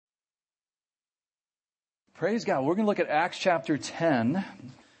Praise God. We're going to look at Acts chapter 10.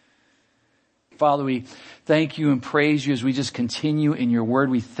 Father, we thank you and praise you as we just continue in your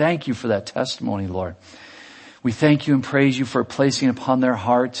word. We thank you for that testimony, Lord. We thank you and praise you for placing upon their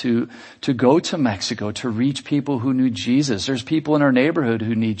heart to go to Mexico, to reach people who need Jesus. There's people in our neighborhood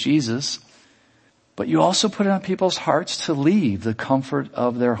who need Jesus. But you also put it on people's hearts to leave the comfort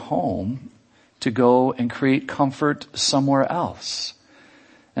of their home, to go and create comfort somewhere else.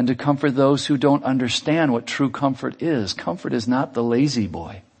 And to comfort those who don't understand what true comfort is. Comfort is not the lazy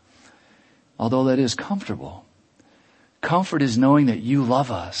boy, although that is comfortable. Comfort is knowing that you love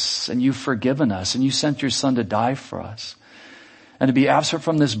us and you've forgiven us and you sent your son to die for us. And to be absent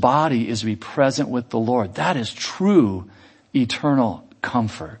from this body is to be present with the Lord. That is true eternal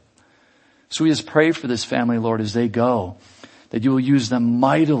comfort. So we just pray for this family, Lord, as they go, that you will use them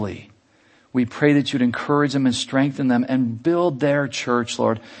mightily. We pray that you'd encourage them and strengthen them and build their church,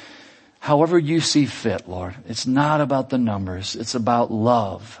 Lord, however you see fit, Lord. It's not about the numbers. It's about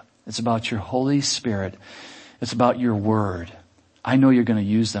love. It's about your Holy Spirit. It's about your word. I know you're going to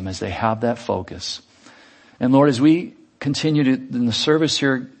use them as they have that focus. And Lord, as we continue in the service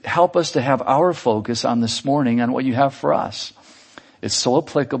here, help us to have our focus on this morning on what you have for us. It's so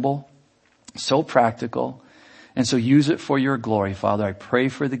applicable, so practical. And so use it for your glory, Father. I pray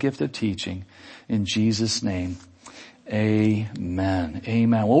for the gift of teaching in Jesus' name. Amen.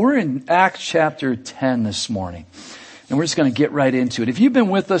 Amen. Well, we're in Acts chapter 10 this morning, and we're just going to get right into it. If you've been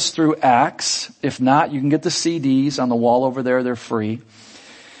with us through Acts, if not, you can get the CDs on the wall over there. They're free.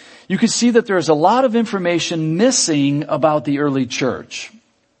 You can see that there's a lot of information missing about the early church.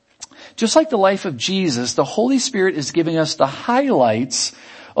 Just like the life of Jesus, the Holy Spirit is giving us the highlights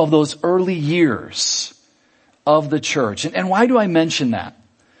of those early years of the church. And why do I mention that?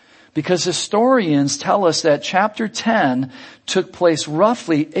 Because historians tell us that chapter 10 took place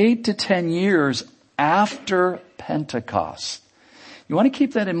roughly 8 to 10 years after Pentecost. You want to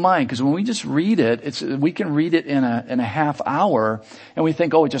keep that in mind, because when we just read it, we can read it in a half hour and we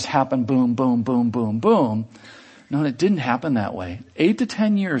think, oh, it just happened, boom, boom, boom, boom, boom. No, it didn't happen that way. 8 to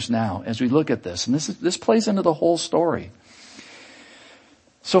 10 years now as we look at this. And this plays into the whole story.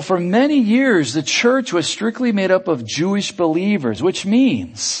 So for many years, the church was strictly made up of Jewish believers, which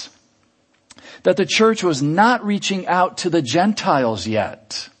means that the church was not reaching out to the Gentiles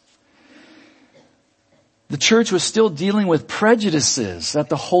yet. The church was still dealing with prejudices that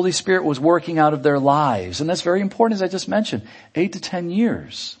the Holy Spirit was working out of their lives. And that's very important, as I just mentioned, 8 to 10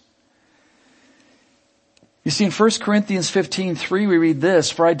 years. You see, in 1 Corinthians 15:3, we read this,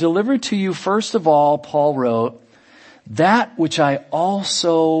 "For I delivered to you first of all," Paul wrote, "that which I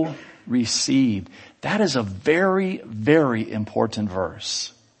also received." That is a very, very important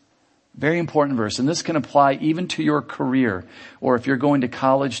verse. Very important verse. And this can apply even to your career, or if you're going to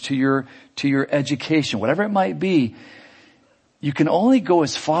college, to your education, whatever it might be. You can only go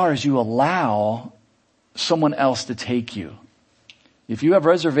as far as you allow someone else to take you. If you have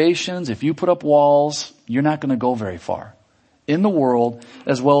reservations, if you put up walls, you're not going to go very far in the world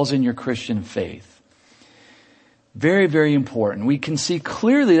as well as in your Christian faith. Very, very important. We can see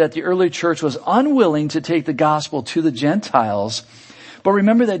clearly that the early church was unwilling to take the gospel to the Gentiles. But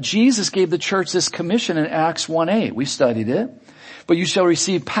remember that Jesus gave the church this commission in Acts 1:8. We studied it. "But you shall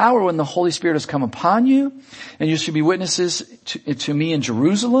receive power when the Holy Spirit has come upon you, and you shall be witnesses to me in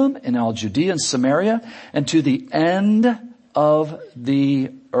Jerusalem, in all Judea and Samaria, and to the end of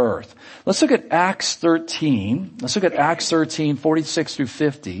the earth." Let's look at Acts 13. Let's look at Acts 13, 46 through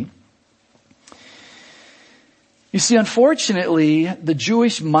 50. You see, unfortunately, the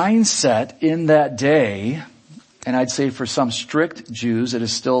Jewish mindset in that day, and I'd say for some strict Jews, it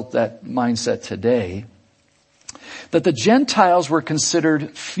is still that mindset today, that the Gentiles were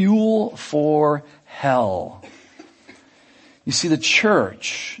considered fuel for hell. You see, the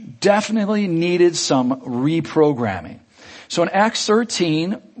church definitely needed some reprogramming. So in Acts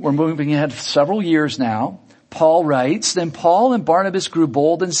 13, we're moving ahead several years now, Paul writes, "Then Paul and Barnabas grew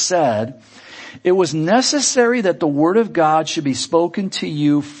bold and said, 'It was necessary that the word of God should be spoken to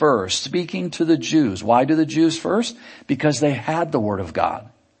you first,'" speaking to the Jews. Why to the Jews first? Because they had the word of God.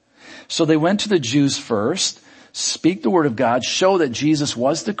 So they went to the Jews first, speak the word of God, show that Jesus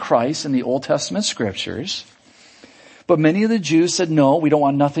was the Christ in the Old Testament scriptures. But many of the Jews said, "No, we don't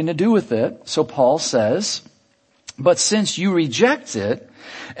want nothing to do with it." So Paul says, "But since you reject it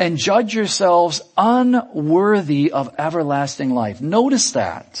and judge yourselves unworthy of everlasting life." Notice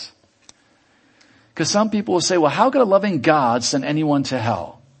that. Because some people will say, well, how could a loving God send anyone to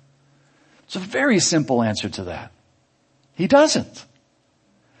hell? It's a very simple answer to that. He doesn't.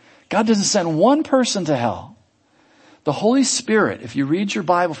 God doesn't send one person to hell. The Holy Spirit, if you read your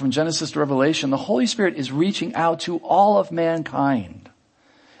Bible from Genesis to Revelation, the Holy Spirit is reaching out to all of mankind.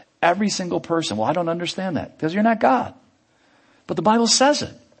 Every single person. Well, I don't understand that because you're not God. But the Bible says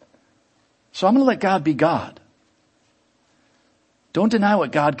it. So I'm going to let God be God. Don't deny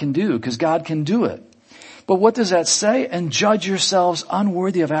what God can do because God can do it. But what does that say? And judge yourselves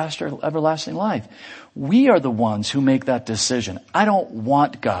unworthy of everlasting life. We are the ones who make that decision. I don't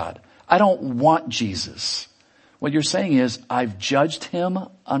want God. I don't want Jesus. What you're saying is, I've judged him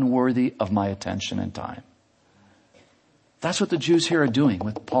unworthy of my attention and time. That's what the Jews here are doing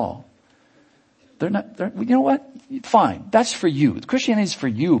with Paul. You know what? Fine. That's for you. Christianity is for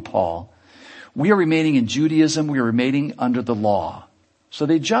you, Paul. We are remaining in Judaism. We are remaining under the law. So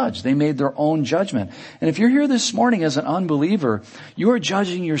they judged. They made their own judgment. And if you're here this morning as an unbeliever, you are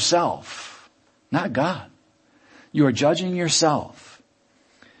judging yourself, not God. You are judging yourself.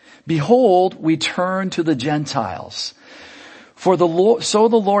 Behold, we turn to the Gentiles. For the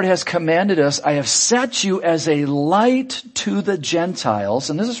Lord has commanded us, I have set you as a light to the Gentiles.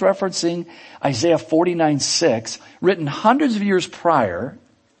 And this is referencing Isaiah 49:6, written hundreds of years prior.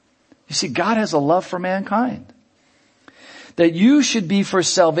 You see, God has a love for mankind. That you should be for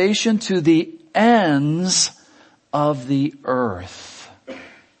salvation to the ends of the earth.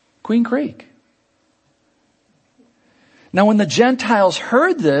 Queen Creek. Now when the Gentiles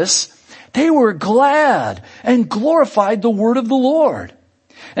heard this, they were glad and glorified the word of the Lord.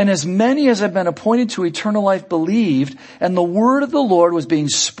 And as many as had been appointed to eternal life believed, and the word of the Lord was being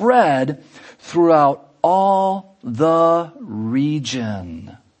spread throughout all the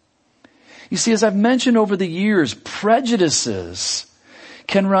region. You see, as I've mentioned over the years, prejudices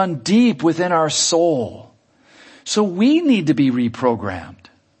can run deep within our soul. So we need to be reprogrammed.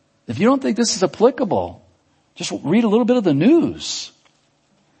 If you don't think this is applicable, just read a little bit of the news.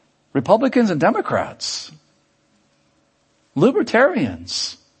 Republicans and Democrats,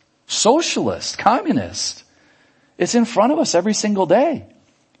 libertarians, socialists, communists. It's in front of us every single day.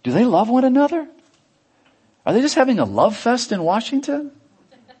 Do they love one another? Are they just having a love fest in Washington?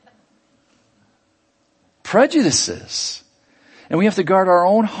 Prejudices. And we have to guard our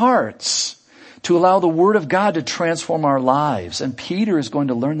own hearts to allow the Word of God to transform our lives. And Peter is going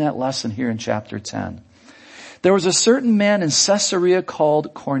to learn that lesson here in chapter 10. There was a certain man in Caesarea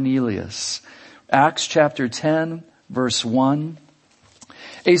called Cornelius. Acts chapter 10, verse 1.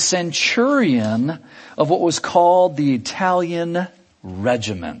 A centurion of what was called the Italian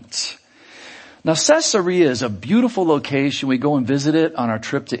regiment. Now Caesarea is a beautiful location. We go and visit it on our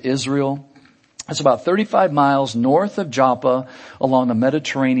trip to Israel. It's about 35 miles north of Joppa along the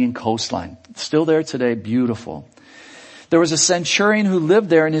Mediterranean coastline. It's still there today, beautiful. There was a centurion who lived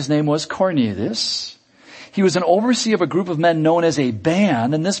there and his name was Cornelius. He was an overseer of a group of men known as a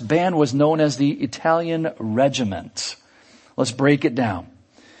band, and this band was known as the Italian regiment. Let's break it down.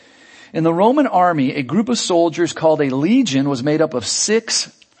 In the Roman army, a group of soldiers called a legion was made up of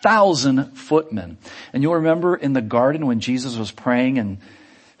 6,000 footmen. And you'll remember in the garden when Jesus was praying and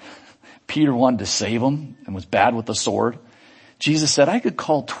Peter wanted to save him and was bad with the sword. Jesus said, I could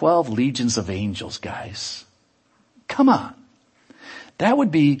call 12 legions of angels, guys. Come on. That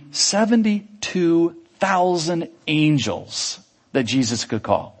would be 72,000 angels that Jesus could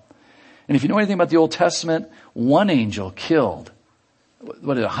call. And if you know anything about the Old Testament, one angel killed,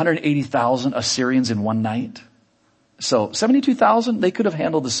 180,000 Assyrians in one night. So 72,000, they could have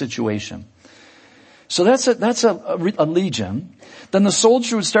handled the situation. So that's a legion. Then the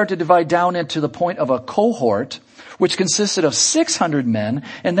soldiers would start to divide down into the point of a cohort, which consisted of 600 men,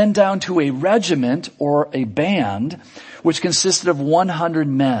 and then down to a regiment or a band, which consisted of 100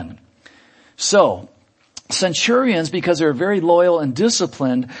 men. So centurions, because they were very loyal and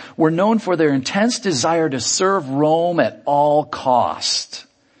disciplined, were known for their intense desire to serve Rome at all cost.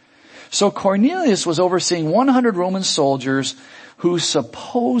 So Cornelius was overseeing 100 Roman soldiers who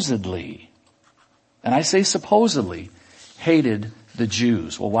supposedly, and I say supposedly, hated the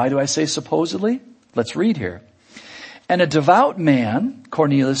Jews. Well, why do I say supposedly? Let's read here. And a devout man,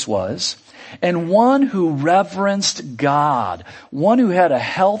 Cornelius was, and one who reverenced God, one who had a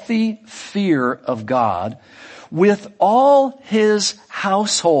healthy fear of God, with all his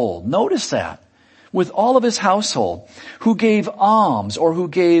household. Notice that. With all of his household, who gave alms or who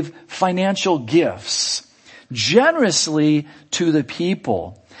gave financial gifts generously to the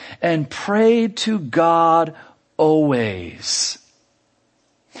people and prayed to God always.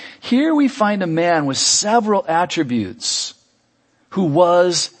 Here we find a man with several attributes who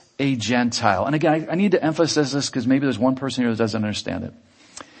was a Gentile. And again, I need to emphasize this because maybe there's one person here who doesn't understand it.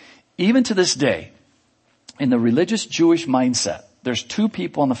 Even to this day, in the religious Jewish mindset, there's two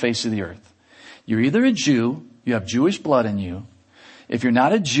people on the face of the earth. You're either a Jew you have Jewish blood in you. If you're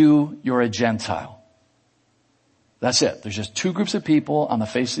not a Jew, you're a Gentile. That's it. There's just two groups of people on the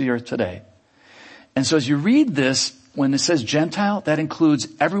face of the earth today. And so as you read this, when it says Gentile, that includes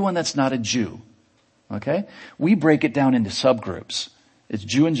everyone that's not a Jew. Okay? We break it down into subgroups. It's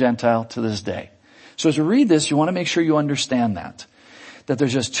Jew and Gentile to this day. So as you read this, you want to make sure you understand that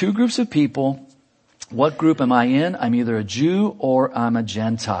there's just two groups of people. What group am I in? I'm either a Jew or I'm a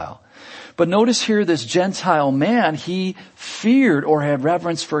Gentile. But notice here this Gentile man, he feared or had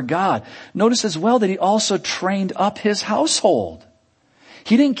reverence for God. Notice as well that he also trained up his household.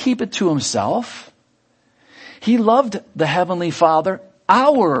 He didn't keep it to himself. He loved the Heavenly Father,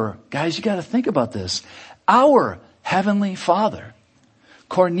 guys, you got to think about this, our Heavenly Father.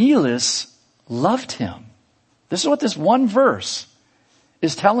 Cornelius loved him. This is what this one verse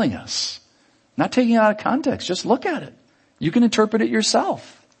is telling us. Not taking it out of context. Just look at it. You can interpret it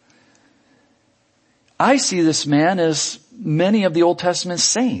yourself. I see this man as many of the Old Testament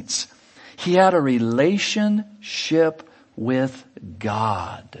saints. He had a relationship with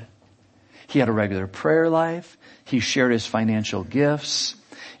God. He had a regular prayer life. He shared his financial gifts.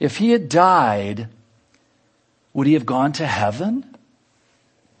 If he had died, would he have gone to heaven?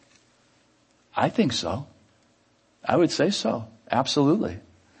 I think so. I would say so. Absolutely.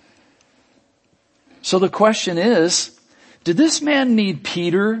 So the question is, did this man need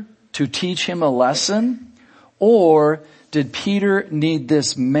Peter to teach him a lesson? Or did Peter need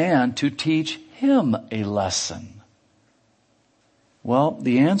this man to teach him a lesson? Well,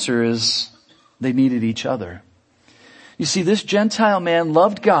 the answer is they needed each other. You see, this Gentile man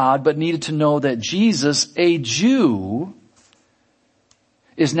loved God, but needed to know that Jesus, a Jew,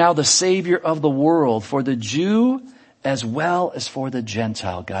 is now the Savior of the world for the Jew as well as for the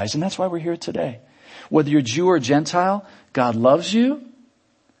Gentile, guys. And that's why we're here today. Whether you're Jew or Gentile, God loves you,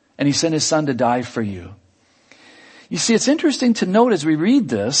 and He sent His Son to die for you. You see, it's interesting to note as we read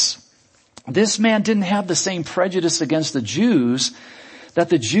this man didn't have the same prejudice against the Jews that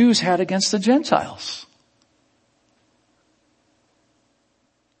the Jews had against the Gentiles.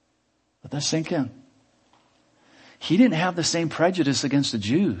 Let that sink in. He didn't have the same prejudice against the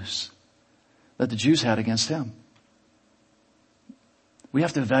Jews that the Jews had against him. We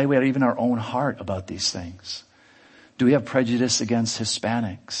have to evaluate even our own heart about these things. Do we have prejudice against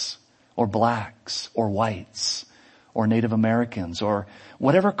Hispanics or blacks or whites or Native Americans or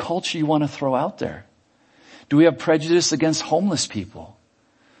whatever culture you want to throw out there? Do we have prejudice against homeless people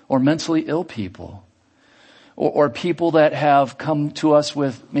or mentally ill people or people that have come to us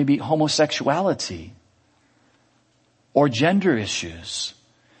with maybe homosexuality or gender issues?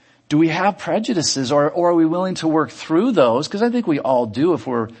 Do we have prejudices or are we willing to work through those? Because I think we all do if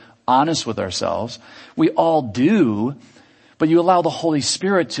we're honest with ourselves. We all do. But you allow the Holy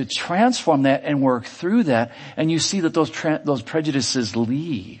Spirit to transform that and work through that. And you see that those prejudices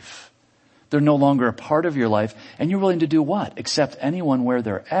leave. They're no longer a part of your life. And you're willing to do what? Accept anyone where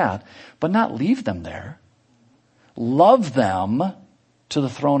they're at, but not leave them there. Love them to the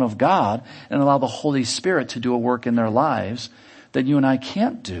throne of God and allow the Holy Spirit to do a work in their lives that you and I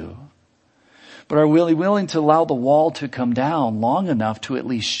can't do. But are we willing to allow the wall to come down long enough to at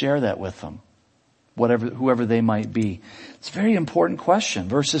least share that with them? Whoever they might be. It's a very important question.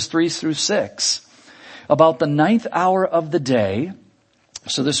 Verses 3-6. About the 9th hour of the day,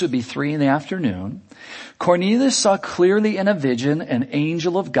 so this would be 3 p.m, Cornelius saw clearly in a vision an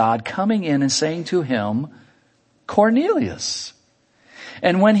angel of God coming in and saying to him, Cornelius.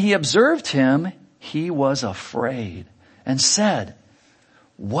 And when he observed him, he was afraid and said,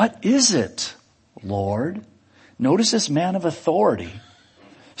 What is it, Lord? Notice this man of authority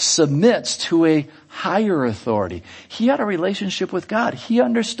submits to a higher authority. He had a relationship with God. He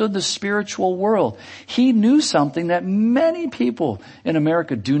understood the spiritual world. He knew something that many people in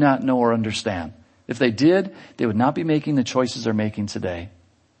America do not know or understand. If they did, they would not be making the choices they're making today.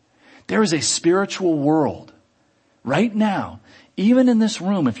 There is a spiritual world right now. Even in this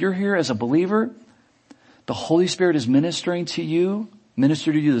room, if you're here as a believer, the Holy Spirit is ministering to you,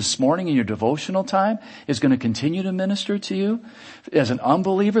 ministered to you this morning in your devotional time, is going to continue to minister to you. As an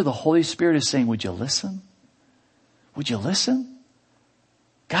unbeliever, the Holy Spirit is saying, would you listen? Would you listen?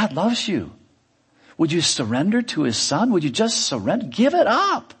 God loves you. Would you surrender to His Son? Would you just surrender? Give it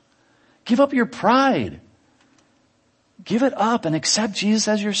up. Give up your pride. Give it up and accept Jesus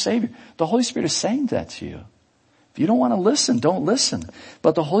as your Savior. The Holy Spirit is saying that to you. If you don't want to listen, don't listen.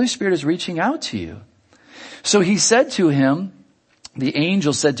 But the Holy Spirit is reaching out to you. So he said to him, the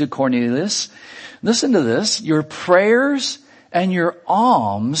angel said to Cornelius, listen to this, your prayers and your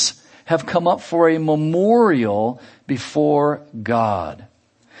alms have come up for a memorial before God.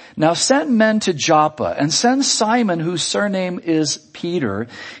 Now send men to Joppa and send Simon, whose surname is Peter.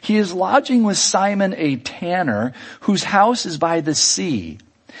 He is lodging with Simon a tanner, whose house is by the sea.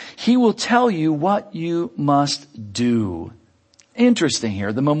 He will tell you what you must do. Interesting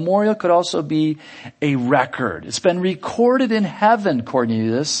here. The memorial could also be a record. It's been recorded in heaven,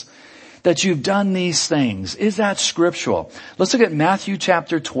 Cornelius, that you've done these things. Is that scriptural? Let's look at Matthew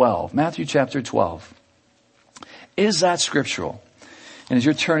chapter 12. Matthew chapter 12. Is that scriptural? And as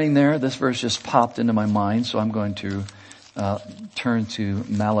you're turning there, this verse just popped into my mind, so I'm going to turn to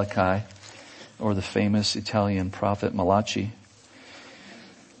Malachi, or the famous Italian prophet Malachi.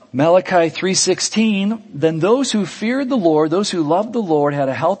 Malachi 3:16, then those who feared the Lord, those who loved the Lord, had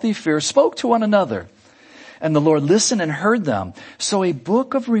a healthy fear, spoke to one another. And the Lord listened and heard them. So a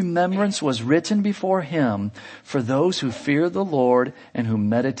book of remembrance was written before him for those who fear the Lord and who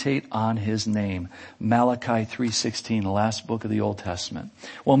meditate on his name. Malachi 3:16, the last book of the Old Testament.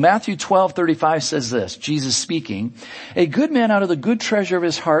 Well, Matthew 12:35 says this, Jesus speaking, a good man out of the good treasure of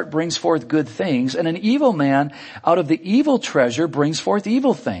his heart brings forth good things, and an evil man out of the evil treasure brings forth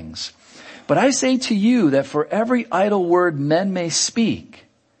evil things. But I say to you that for every idle word men may speak,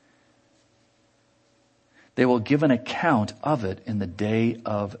 they will give an account of it in the day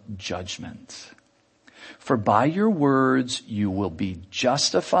of judgment. For by your words you will be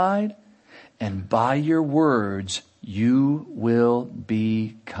justified, and by your words you will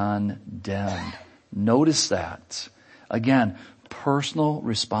be condemned. Notice that. Again, personal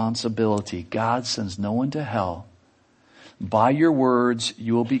responsibility. God sends no one to hell. By your words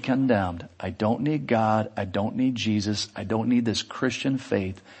you will be condemned. I don't need God. I don't need Jesus. I don't need this Christian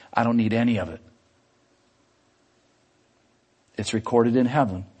faith. I don't need any of it. It's recorded in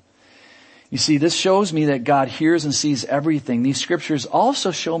heaven. You see, this shows me that God hears and sees everything. These scriptures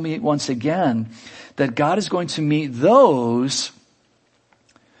also show me once again that God is going to meet those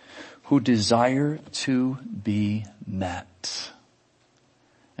who desire to be met.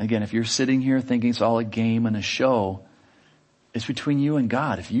 Again, if you're sitting here thinking it's all a game and a show, it's between you and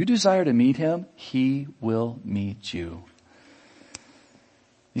God. If you desire to meet him, he will meet you.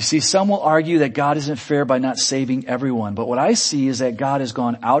 You see, some will argue that God isn't fair by not saving everyone. But what I see is that God has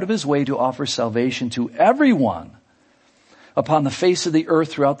gone out of his way to offer salvation to everyone upon the face of the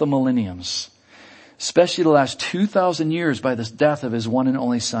earth throughout the millenniums, especially the last 2,000 years by the death of his one and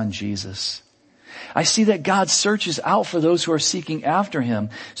only son, Jesus. I see that God searches out for those who are seeking after him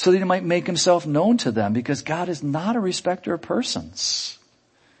so that he might make himself known to them, because God is not a respecter of persons,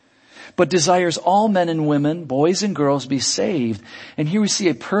 but desires all men and women, boys and girls, be saved. And here we see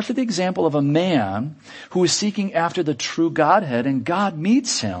a perfect example of a man who is seeking after the true Godhead, and God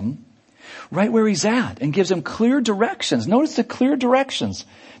meets him right where he's at and gives him clear directions. Notice the clear directions.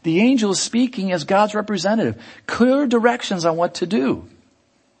 The angel is speaking as God's representative. Clear directions on what to do.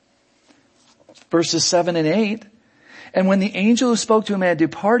 Verses 7 and 8. And when the angel who spoke to him had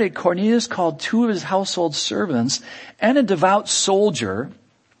departed, Cornelius called 2 of his household servants and a devout soldier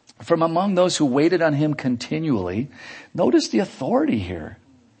from among those who waited on him continually. Notice the authority here.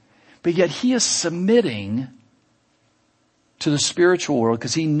 But yet he is submitting to the spiritual world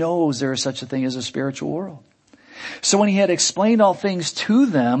because he knows there is such a thing as a spiritual world. So when he had explained all things to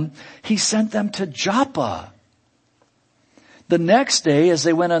them, he sent them to Joppa. The next day, as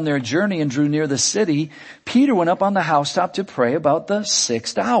they went on their journey and drew near the city, Peter went up on the housetop to pray about the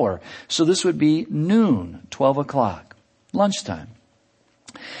 6th hour. So this would be noon, 12 o'clock, lunchtime.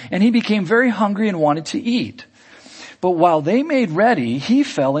 And he became very hungry and wanted to eat. But while they made ready, he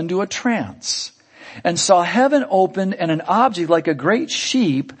fell into a trance and saw heaven opened and an object like a great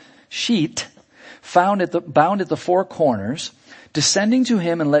sheet bound at the 4 corners, descending to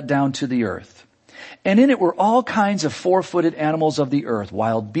him and let down to the earth. And in it were all kinds of 4-footed animals of the earth,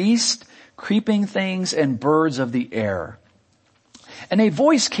 wild beasts, creeping things, and birds of the air. And a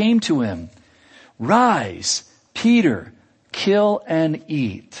voice came to him, "Rise, Peter, kill and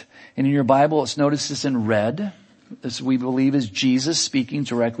eat." And in your Bible, it's noticed this in red. This we believe is Jesus speaking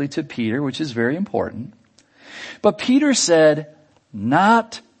directly to Peter, which is very important. But Peter said,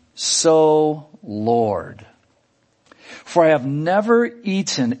 "Not so, Lord. For I have never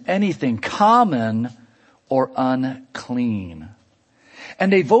eaten anything common or unclean."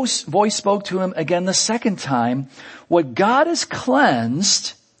 And a voice spoke to him again the second time, "What God has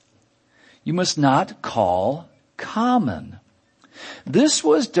cleansed, you must not call common." This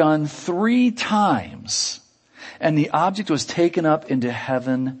was done 3 times, and the object was taken up into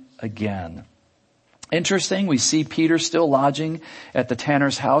heaven again. Interesting, we see Peter still lodging at the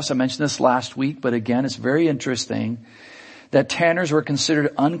tanner's house. I mentioned this last week, but again, it's very interesting that tanners were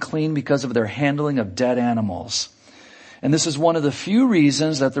considered unclean because of their handling of dead animals. And this is one of the few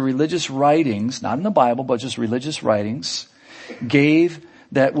reasons that the religious writings, not in the Bible, but just religious writings, gave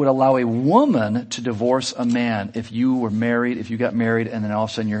that would allow a woman to divorce a man if you were married, if you got married, and then all of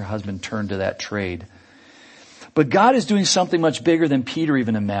a sudden your husband turned to that trade. But God is doing something much bigger than Peter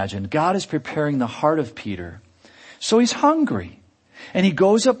even imagined. God is preparing the heart of Peter. So he's hungry. And he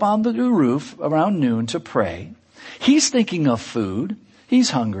goes up on the roof around noon to pray. He's thinking of food. He's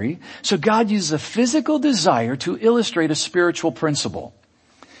hungry. So God uses a physical desire to illustrate a spiritual principle.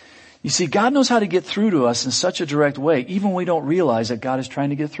 You see, God knows how to get through to us in such a direct way, even when we don't realize that God is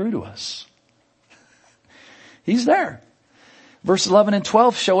trying to get through to us. He's there. Verse 11 and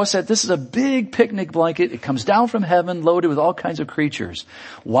 12 show us that this is a big picnic blanket. It comes down from heaven loaded with all kinds of creatures.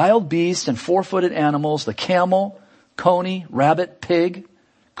 Wild beasts and four-footed animals, the camel, coney, rabbit, pig,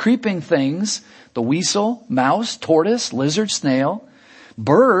 creeping things, the weasel, mouse, tortoise, lizard, snail,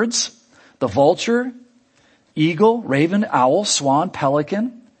 birds, the vulture, eagle, raven, owl, swan,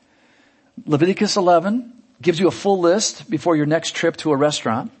 pelican. Leviticus 11 gives you a full list before your next trip to a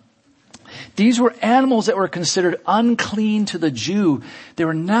restaurant. These were animals that were considered unclean to the Jew. They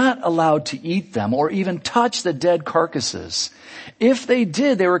were not allowed to eat them or even touch the dead carcasses. If they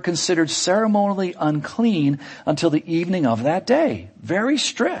did, they were considered ceremonially unclean until the evening of that day. Very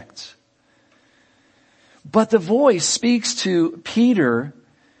strict. But the voice speaks to Peter,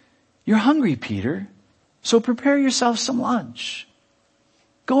 "You're hungry, Peter, so prepare yourself some lunch.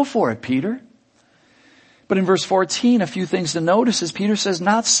 Go for it, Peter." But in verse 14, a few things to notice is Peter says,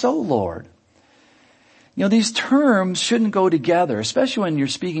 "Not so, Lord." You know, these terms shouldn't go together, especially when you're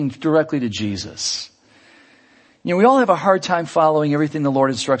speaking directly to Jesus. You know, we all have a hard time following everything the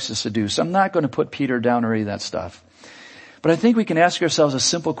Lord instructs us to do, so I'm not going to put Peter down or any of that stuff. But I think we can ask ourselves a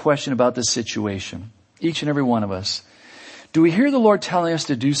simple question about this situation, each and every one of us. Do we hear the Lord telling us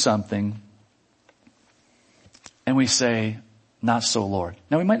to do something, and we say, "Not so, Lord"?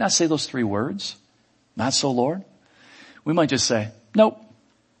 Now, we might not say those three words, "Not so, Lord." We might just say, "Nope.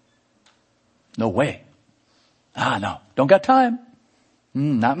 No way. No, don't got time.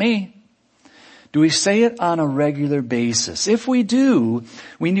 Not me." Do we say it on a regular basis? If we do,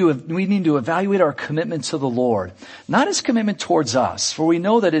 we need to evaluate our commitment to the Lord. Not his commitment towards us, for we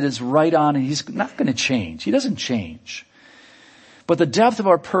know that it is right on and he's not going to change. He doesn't change. But the depth of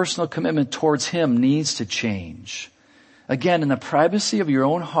our personal commitment towards him needs to change. Again, in the privacy of your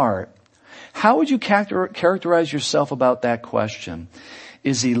own heart, how would you characterize yourself about that question?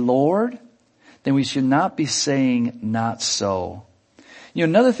 Is he Lord? Then we should not be saying "not so." You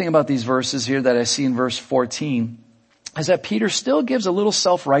know, another thing about these verses here that I see in verse 14 is that Peter still gives a little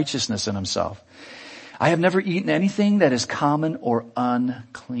self-righteousness in himself. "I have never eaten anything that is common or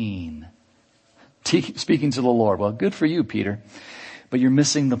unclean." Speaking to the Lord. Well, good for you, Peter. But you're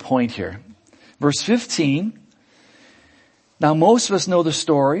missing the point here. Verse 15. Now, most of us know the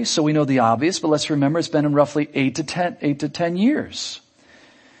story, so we know the obvious, but let's remember it's been in roughly 8 to 10 years.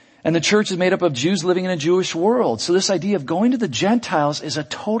 And the church is made up of Jews living in a Jewish world. So this idea of going to the Gentiles is a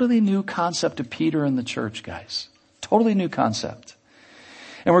totally new concept to Peter and the church, guys. Totally new concept.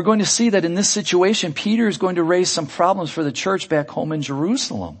 And we're going to see that in this situation, Peter is going to raise some problems for the church back home in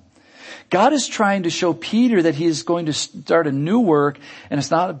Jerusalem. God is trying to show Peter that he is going to start a new work, and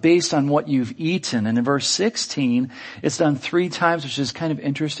it's not based on what you've eaten. And in verse 16, it's done 3 times, which is kind of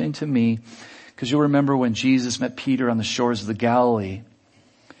interesting to me, because you'll remember when Jesus met Peter on the shores of the Galilee,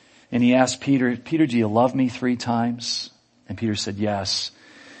 and he asked Peter, "Peter, do you love me?" 3 times. And Peter said, "Yes."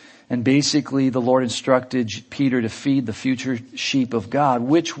 And basically the Lord instructed Peter to feed the future sheep of God,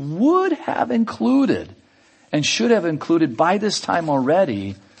 which would have included, and should have included by this time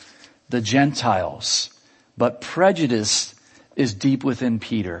already, the Gentiles. But prejudice is deep within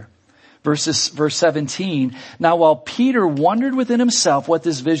Peter. Verse 17, "Now while Peter wondered within himself what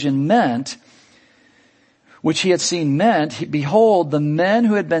this vision meant, which he had seen meant, behold, the men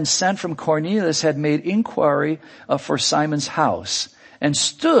who had been sent from Cornelius had made inquiry for Simon's house and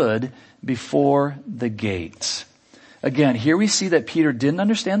stood before the gate." Again, here we see that Peter didn't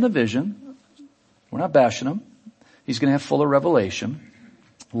understand the vision. We're not bashing him. He's going to have fuller revelation.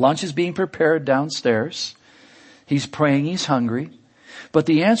 Lunch is being prepared downstairs. He's praying, he's hungry. But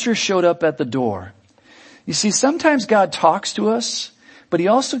the answer showed up at the door. You see, sometimes God talks to us, but he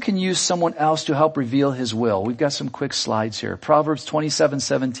also can use someone else to help reveal his will. We've got some quick slides here. Proverbs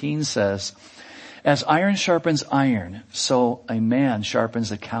 27:17 says, "As iron sharpens iron, so a man sharpens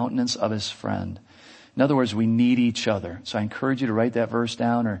the countenance of his friend." In other words, we need each other. So I encourage you to write that verse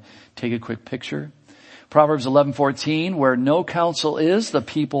down or take a quick picture. Proverbs 11:14, "Where no counsel is, the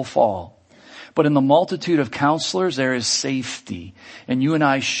people fall. But in the multitude of counselors, there is safety. And you and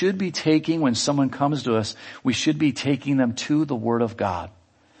I should be taking, when someone comes to us, we should be taking them to the Word of God.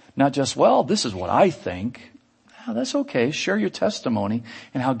 Not just, well, this is what I think. Oh, that's okay. Share your testimony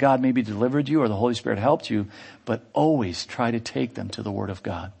and how God maybe delivered you or the Holy Spirit helped you. But always try to take them to the Word of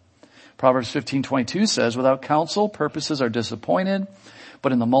God. Proverbs 15:22 says, without counsel, purposes are disappointed.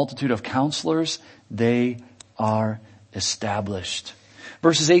 But in the multitude of counselors, they are established.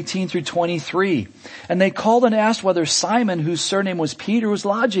 Verses 18 through 23. And they called and asked whether Simon, whose surname was Peter, was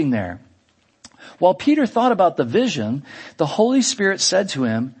lodging there. While Peter thought about the vision, the Holy Spirit said to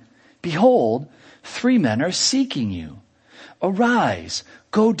him, behold, 3 men are seeking you. Arise,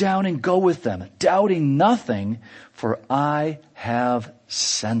 go down and go with them, doubting nothing, for I have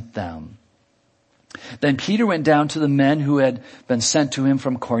sent them. Then Peter went down to the men who had been sent to him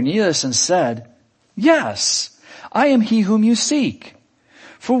from Cornelius and said, yes, I am he whom you seek.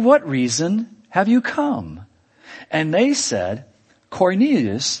 For what reason have you come? And they said,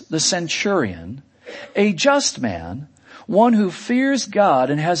 Cornelius, the centurion, a just man, one who fears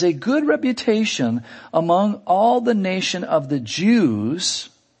God and has a good reputation among all the nation of the Jews.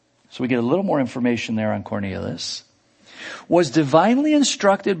 So we get a little more information there on Cornelius. Was divinely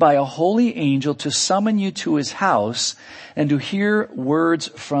instructed by a holy angel to summon you to his house and to hear words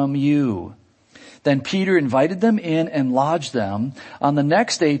from you. Then Peter invited them in and lodged them. On the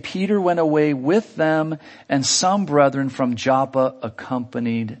next day, Peter went away with them, and some brethren from Joppa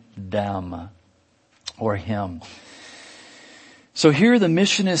accompanied them, or him. So here the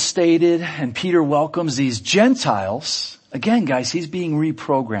mission is stated, and Peter welcomes these Gentiles. Again, guys, he's being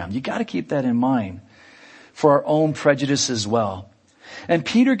reprogrammed. You got to keep that in mind for our own prejudice as well. And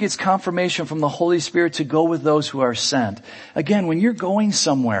Peter gets confirmation from the Holy Spirit to go with those who are sent. Again, when you're going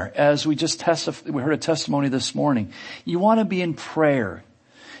somewhere, as we heard a testimony this morning, you want to be in prayer.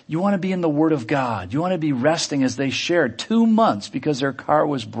 You want to be in the Word of God. You want to be resting, as they shared 2 months because their car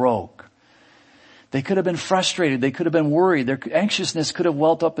was broke. They could have been frustrated. They could have been worried. Their anxiousness could have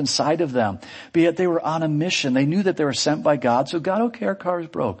welled up inside of them. But yet they were on a mission. They knew that they were sent by God. So God, okay, our car is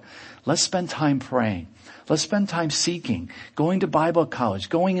broke. Let's spend time praying. Let's spend time seeking, going to Bible college,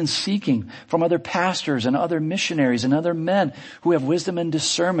 going and seeking from other pastors and other missionaries and other men who have wisdom and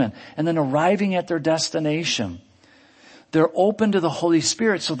discernment, and then arriving at their destination. They're open to the Holy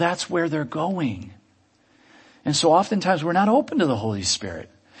Spirit, so that's where they're going. And so oftentimes we're not open to the Holy Spirit.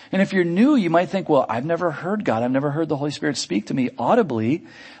 And if you're new, you might think, well, I've never heard God. I've never heard the Holy Spirit speak to me audibly.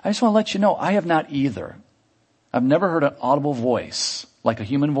 I just want to let you know, I have not either. I've never heard an audible voice, like a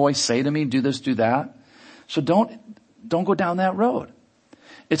human voice, say to me, do this, do that. So don't go down that road.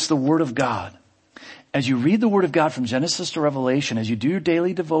 It's the Word of God. As you read the Word of God from Genesis to Revelation, as you do your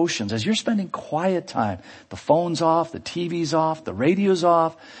daily devotions, as you're spending quiet time, the phone's off, the TV's off, the radio's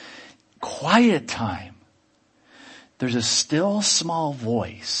off, quiet time, there's a still small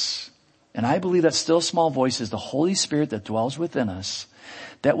voice. And I believe that still small voice is the Holy Spirit that dwells within us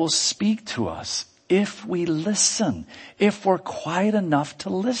that will speak to us if we listen, if we're quiet enough to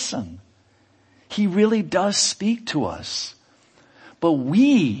listen. He really does speak to us. But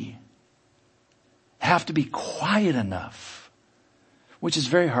we have to be quiet enough, which is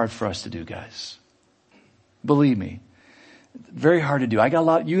very hard for us to do, guys. Believe me. Very hard to do. You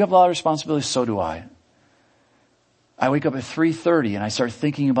have a lot of responsibilities, so do I. I wake up at 3:30 and I start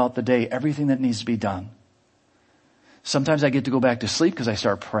thinking about the day, everything that needs to be done. Sometimes I get to go back to sleep because I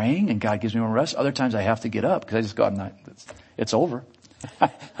start praying and God gives me more rest. Other times I have to get up because I just go, it's over.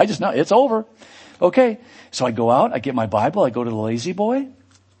 I just know it's over. Okay. So I go out, I get my Bible, I go to the Lazy Boy,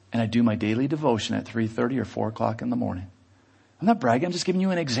 and I do my daily devotion at 3:30 or 4 o'clock in the morning. I'm not bragging. I'm just giving you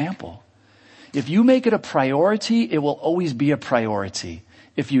an example. If you make it a priority, it will always be a priority.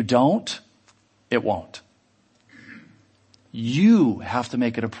 If you don't, it won't. You have to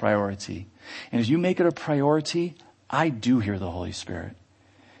make it a priority. And as you make it a priority, I do hear the Holy Spirit.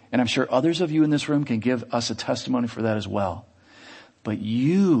 And I'm sure others of you in this room can give us a testimony for that as well. But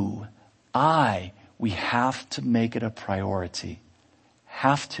we have to make it a priority.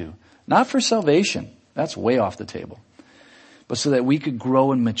 Have to. Not for salvation. That's way off the table. But so that we could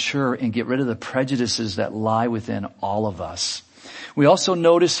grow and mature and get rid of the prejudices that lie within all of us. We also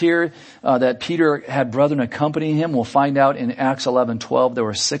notice here that Peter had brethren accompanying him. We'll find out in Acts 11:12 there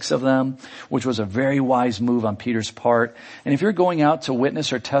were 6 of them, which was a very wise move on Peter's part. And if you're going out to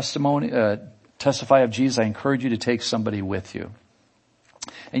witness or testify of Jesus, I encourage you to take somebody with you.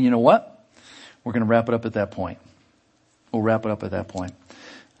 And you know what? We're going to wrap it up at that point. We'll wrap it up at that point.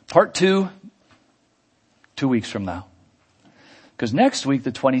 Part 2, 2 weeks from now. Because next week,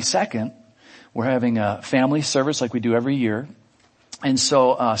 the 22nd, we're having a family service like we do every year. And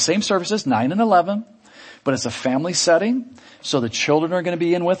so, same services, 9 and 11, but it's a family setting. So the children are going to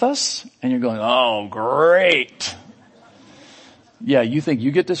be in with us, and you're going, oh, great. Yeah, you think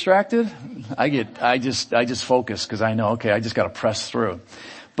you get distracted? I just focus because I know, okay, I just got to press through.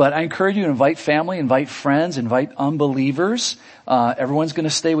 But I encourage you to invite family, invite friends, invite unbelievers. Everyone's going to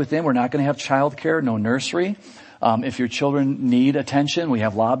stay within. We're not going to have childcare, no nursery. If your children need attention, we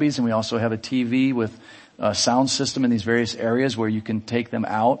have lobbies, and we also have a TV with a sound system in these various areas where you can take them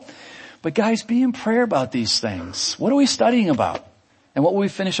out. But guys, be in prayer about these things. What are we studying about? And what will we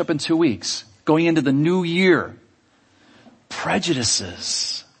finish up in 2 weeks? Going into the new year.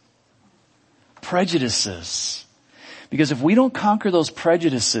 Prejudices. Prejudices. Because if we don't conquer those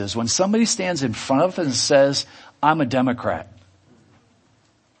prejudices, when somebody stands in front of us and says, I'm a Democrat,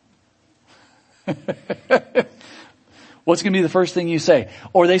 what's going to be the first thing you say?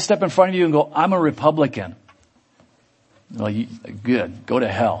 Or they step in front of you and go, I'm a Republican. Well, good. Go to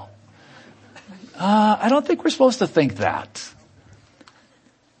hell. I don't think we're supposed to think that.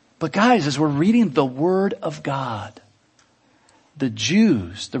 But guys, as we're reading the Word of God, the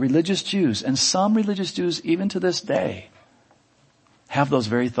Jews, the religious Jews, and some religious Jews even to this day have those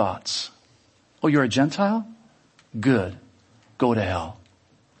very thoughts. Oh, you're a Gentile? Good. Go to hell.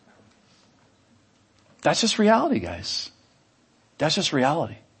 That's just reality, guys. That's just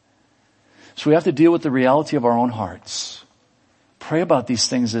reality. So we have to deal with the reality of our own hearts. Pray about these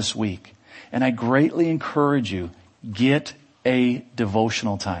things this week. And I greatly encourage you, get a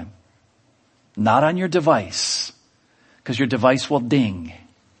devotional time. Not on your device, because your device will ding.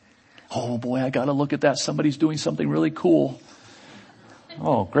 Oh boy, I gotta look at that. Somebody's doing something really cool.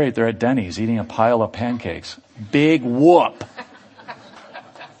 Oh great, they're at Denny's eating a pile of pancakes. Big whoop.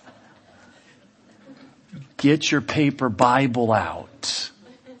 Get your paper Bible out.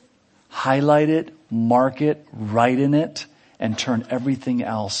 Highlight it, mark it, write in it, and turn everything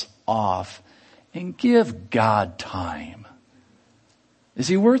else off. And give God time. Is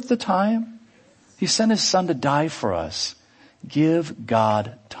he worth the time? He sent his son to die for us. Give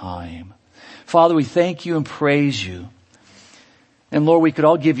God time. Father, we thank you and praise you. And Lord, we could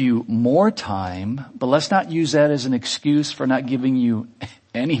all give you more time, but let's not use that as an excuse for not giving you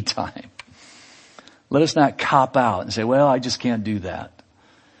any time. Let us not cop out and say, well, I just can't do that.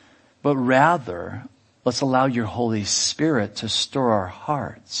 But rather, let's allow your Holy Spirit to stir our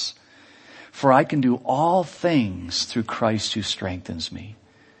hearts. For I can do all things through Christ who strengthens me.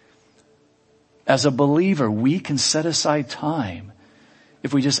 As a believer, we can set aside time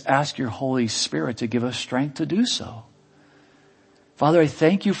if we just ask your Holy Spirit to give us strength to do so. Father, I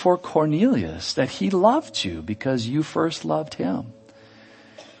thank you for Cornelius, that he loved you because you first loved him.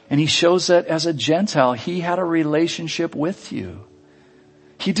 And he shows that as a Gentile, he had a relationship with you.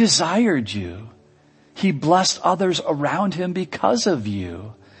 He desired you. He blessed others around him because of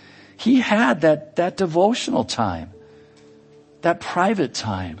you. He had that devotional time, that private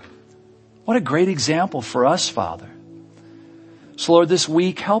time. What a great example for us, Father. So Lord, this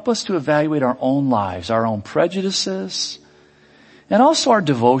week, help us to evaluate our own lives, our own prejudices, and also our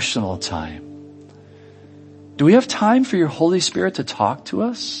devotional time. Do we have time for your Holy Spirit to talk to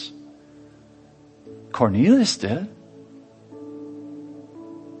us? Cornelius did.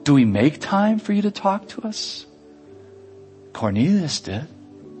 Do we make time for you to talk to us? Cornelius did.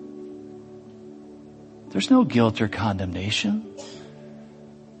 There's no guilt or condemnation,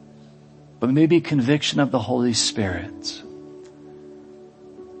 but maybe conviction of the Holy Spirit,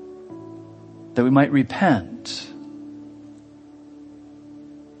 that we might repent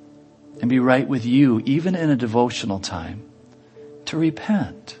and be right with you, even in a devotional time, to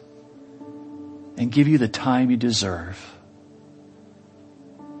repent and give you the time you deserve,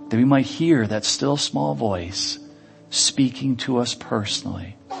 that we might hear that still small voice speaking to us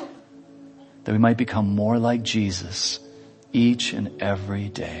personally, that we might become more like Jesus each and every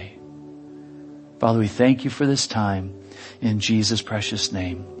day. Father, we thank you for this time in Jesus' precious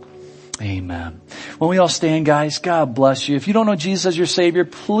name. Amen. When we all stand, guys, God bless you. If you don't know Jesus as your Savior,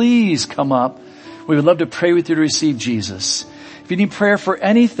 please come up. We would love to pray with you to receive Jesus. If you need prayer for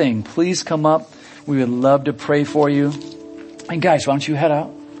anything, please come up. We would love to pray for you. And guys, why don't you head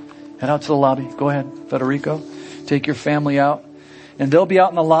out? Head out to the lobby. Go ahead, Federico. Take your family out. And they'll be out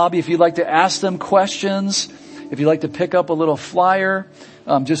in the lobby if you'd like to ask them questions. If you'd like to pick up a little flyer,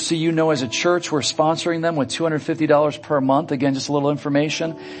 just so you know, as a church, we're sponsoring them with $250 per month. Again, just a little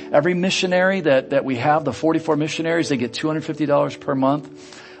information. Every missionary that we have, the 44 missionaries, they get $250 per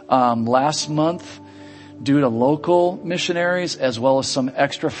month. Last month, due to local missionaries, as well as some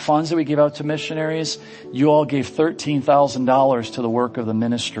extra funds that we give out to missionaries, you all gave $13,000 to the work of the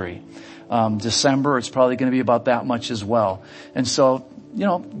ministry. December, it's probably going to be about that much as well. And so,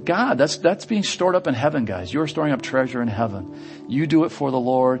 God, that's being stored up in heaven, guys. You're storing up treasure in heaven. You do it for the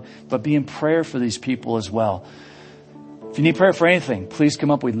Lord, but be in prayer for these people as well. If you need prayer for anything, please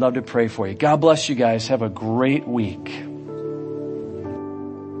come up. We'd love to pray for you. God bless you guys. Have a great week. There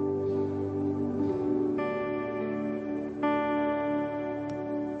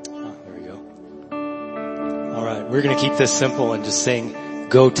we go. All right. We're going to keep this simple and just saying,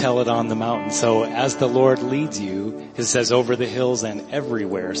 go tell it on the mountain. So as the Lord leads you, it says over the hills and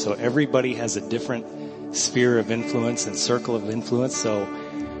everywhere. So everybody has a different sphere of influence and circle of influence. So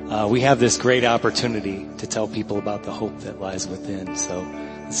we have this great opportunity to tell people about the hope that lies within. So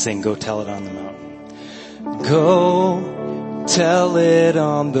let's sing, go tell it on the mountain. Go tell it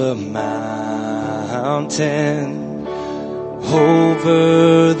on the mountain,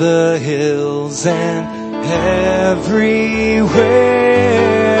 over the hills and everywhere.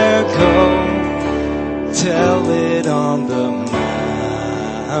 Go tell it on the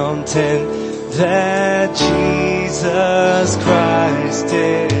mountain that Jesus Christ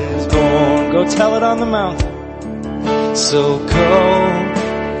is born. Go tell it on the mountain. So go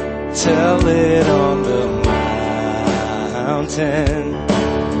tell it on the mountain,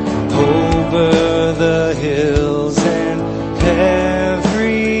 over the hills and everywhere.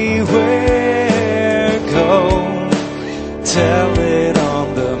 Go tell it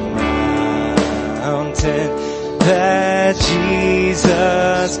on the mountain that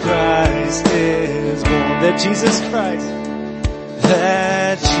Jesus Christ is born. That Jesus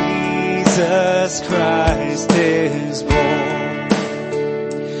Christ is born.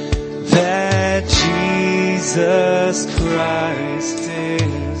 That Jesus Christ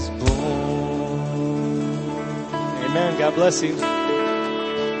is born. Amen. God bless you.